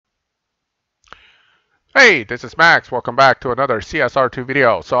Hey, this is Max. Welcome back to another CSR2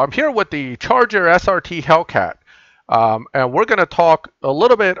 video. So I'm here with the Charger SRT Hellcat, and we're going to talk a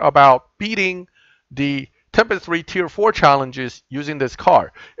little bit about beating the Tempest 3 Tier 4 challenges using this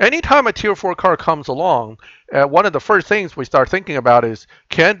car. Anytime a Tier 4 car comes along, one of the first things we start thinking about is,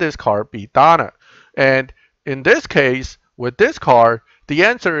 can this car beat Donna? And in this case, with this car, the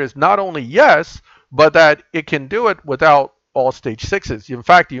answer is not only yes, but that it can do it without all stage 6s. In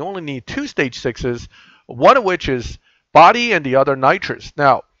fact, you only need 2 stage 6s, one of which is body and the other nitrous.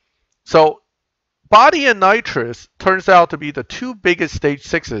 Now, so body and nitrous turns out to be the two biggest stage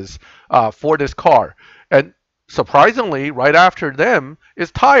 6s for this car. And surprisingly, right after them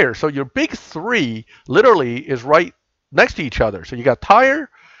is tire. So your big three literally is right next to each other. So you got tire,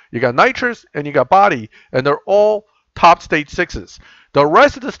 you got nitrous, and you got body, and they're all top stage 6s. The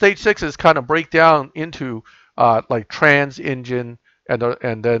rest of the stage 6s kind of break down into like trans, engine,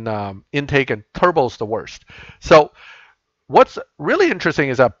 and then intake and turbo's the worst. So what's really interesting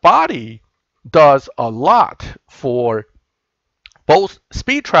is that body does a lot for both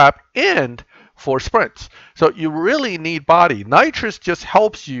speed trap and for sprints. So you really need body. Nitrous just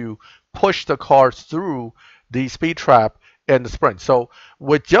helps you push the cars through the speed trap and the sprint. So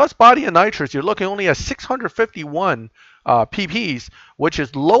with just body and nitrous, you're looking only at 651 PPs, which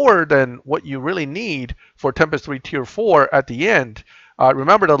is lower than what you really need for Tempest 3 Tier 4 at the end.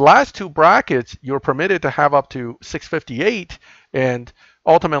 Remember, the last two brackets, you're permitted to have up to 658 and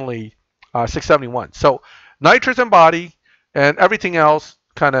ultimately 671. So nitrous and body and everything else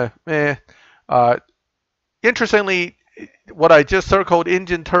kind of interestingly, what I just circled,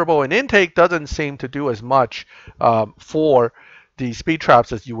 engine, turbo, and intake, doesn't seem to do as much for the speed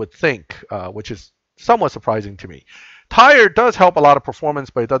traps as you would think, which is somewhat surprising to me. Tire does help a lot of performance,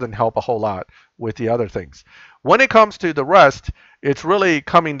 but it doesn't help a whole lot with the other things. When it comes to the rest, it's really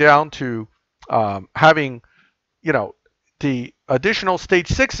coming down to having, the additional stage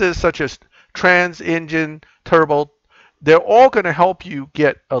 6s such as trans, engine, turbo. They're all going to help you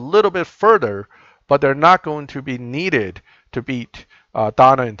get a little bit further, but they're not going to be needed to beat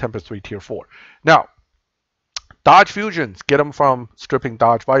Donna and Tempest 3 Tier 4. Now, Dodge Fusions, get them from stripping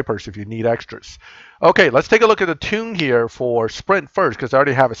Dodge Vipers if you need extras. Okay, let's take a look at the tune here for sprint first, because I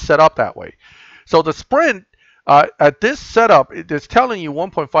already have it set up that way. So the sprint, at this setup, it's telling you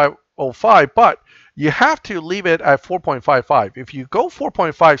 1.505, but you have to leave it at 4.55. If you go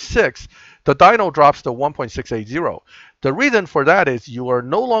 4.56, the dyno drops to 1.680. The reason for that is you are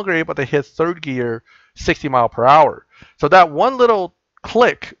no longer able to hit third gear 60 mph. So that one little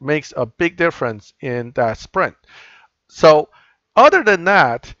click makes a big difference in that sprint. So other than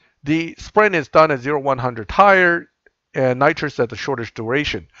that, the sprint is done at 0-100 tire and nitrous at the shortest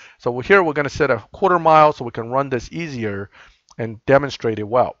duration. So here we're going to set a quarter mile so we can run this easier and demonstrate it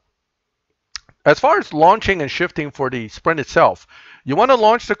well. As far as launching and shifting for the sprint itself, you want to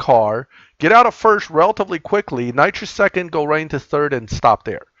launch the car, get out of first relatively quickly, nitrous second, go right into third and stop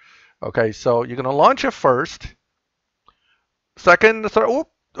there. Okay, so you're going to launch it first, second, third,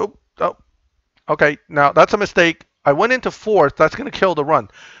 okay, now that's a mistake. I went into fourth, that's going to kill the run.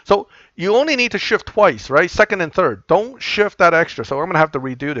 So you only need to shift twice, right? Second and third. Don't shift that extra. So I'm going to have to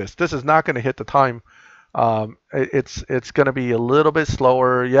redo this. This is not going to hit the time. It's going to be a little bit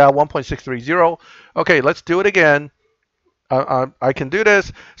slower. Yeah, 1.630. Okay, let's do it again. I can do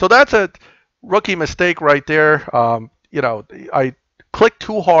this. So that's a rookie mistake right there. I clicked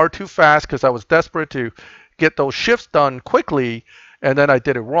too hard, too fast because I was desperate to get those shifts done quickly, and then I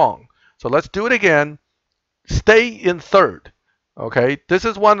did it wrong. So let's do it again. Stay in third. Okay, this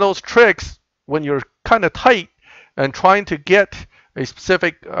is one of those tricks when you're kind of tight and trying to get a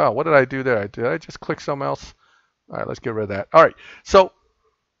specific, what did I do there? Did I just click something else? All right, let's get rid of that. All right, so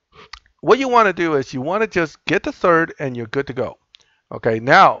what you want to do is you want to just get to third and you're good to go. Okay,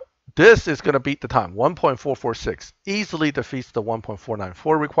 now this is going to beat the time. 1.446 easily defeats the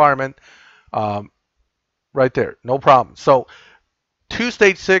 1.494 requirement. Right there, no problem. So 2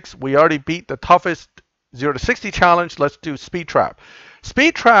 stage 6, we already beat the toughest 0-60 challenge. Let's do speed trap.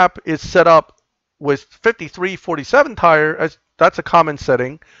 Speed trap is set up with 53-47 tire, as that's a common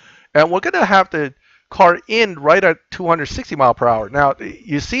setting, and we're going to have the car in right at 260 mph. Now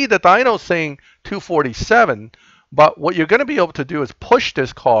you see the dyno saying 247, but what you're going to be able to do is push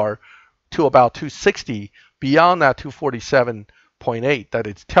this car to about 260 beyond that 247.8 that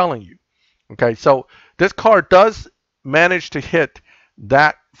it's telling you. Okay, so this car does manage to hit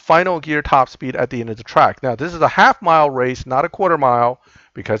that final gear top speed at the end of the track. Now, this is a half-mile race, not a quarter mile,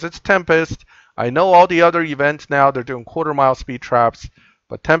 because it's Tempest. I know all the other events now, they're doing quarter-mile speed traps,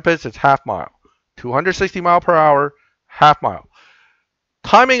 but Tempest is half-mile. 260 mph, half-mile.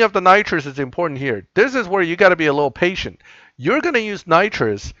 Timing of the nitrous is important here. This is where you got to be a little patient. You're going to use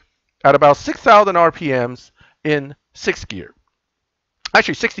nitrous at about 6,000 RPMs in 6th gear.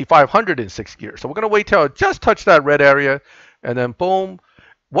 Actually, 6,500 in 6th gear. So we're going to wait till it just touched that red area, and then boom.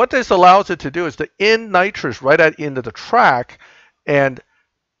 What this allows it to do is to end nitrous right at the end of the track, and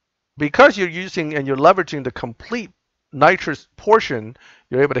because you're using and you're leveraging the complete nitrous portion,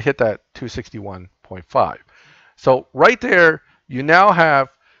 you're able to hit that 261.5. So right there, you now have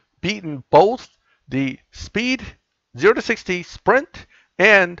beaten both the speed 0 to 60 sprint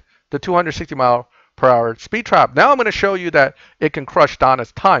and the 260 mile per hour speed trap. Now I'm going to show you that it can crush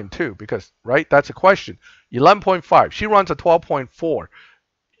Donna's time too, because, right, that's a question. 11.5. She runs a 12.4.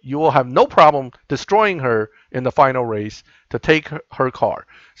 You will have no problem destroying her in the final race to take her car.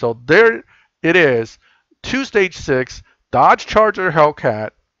 So there it is, 2-stage 6 Dodge Charger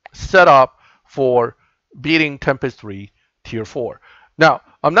Hellcat set up for beating Tempest 3 Tier 4. Now,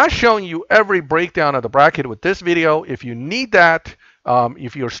 I'm not showing you every breakdown of the bracket with this video. If you need that,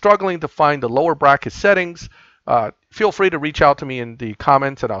 if you're struggling to find the lower bracket settings, feel free to reach out to me in the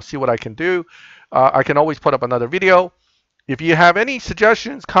comments and I'll see what I can do. I can always put up another video. If you have any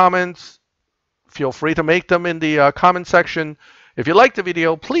suggestions, comments, feel free to make them in the comment section. If you like the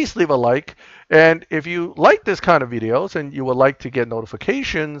video, please leave a like. And if you like this kind of videos and you would like to get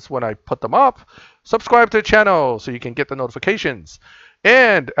notifications when I put them up, subscribe to the channel so you can get the notifications.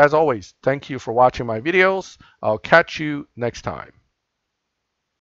 And as always, thank you for watching my videos. I'll catch you next time.